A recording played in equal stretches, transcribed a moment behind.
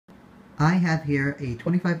I have here a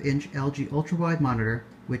 25-inch LG UltraWide monitor,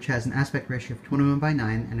 which has an aspect ratio of 21:9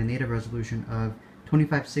 and a native resolution of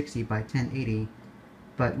 2560 by 1080,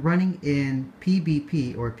 but running in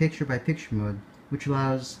PBP, or picture-by-picture mode, which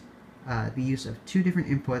allows the use of two different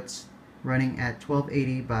inputs running at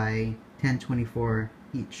 1280 by 1024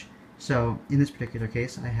 each. So in this particular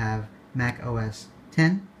case, I have Mac OS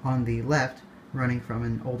 10 on the left, running from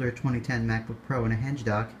an older 2010 MacBook Pro and a Henge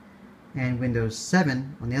dock, and Windows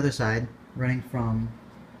 7 on the other side, running from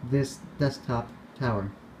this desktop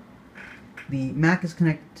tower. The Mac is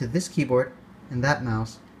connected to this keyboard and that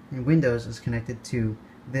mouse, and Windows is connected to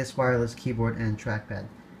this wireless keyboard and trackpad.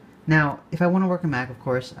 Now, if I want to work on Mac, of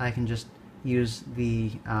course, I can just use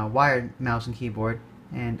the wired mouse and keyboard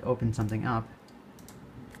and open something up.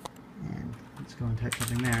 And let's go and type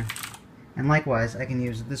something there. And likewise, I can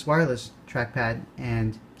use this wireless trackpad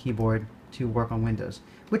and keyboard to work on Windows,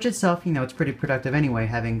 which itself, it's pretty productive anyway,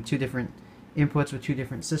 having two different inputs with two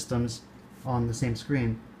different systems on the same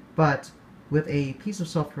screen. But with a piece of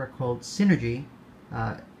software called Synergy,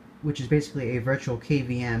 which is basically a virtual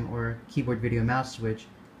KVM, or keyboard video mouse switch,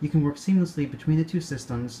 you can work seamlessly between the two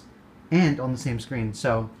systems and on the same screen.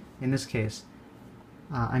 So in this case,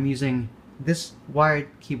 I'm using this wired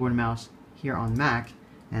keyboard and mouse here on Mac,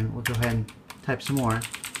 and we'll go ahead and type some more.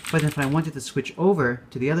 But if I wanted to switch over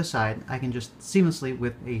to the other side, I can just seamlessly,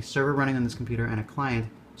 with a server running on this computer and a client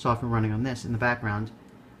software running on this in the background,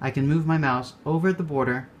 I can move my mouse over the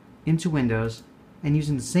border into Windows, and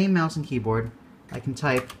using the same mouse and keyboard, I can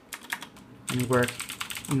type and work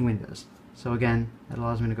in Windows. So again, that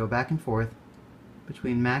allows me to go back and forth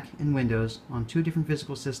between Mac and Windows on two different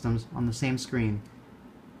physical systems on the same screen,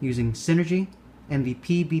 using Synergy and the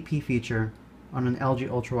PBP feature on an LG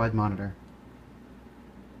UltraWide monitor.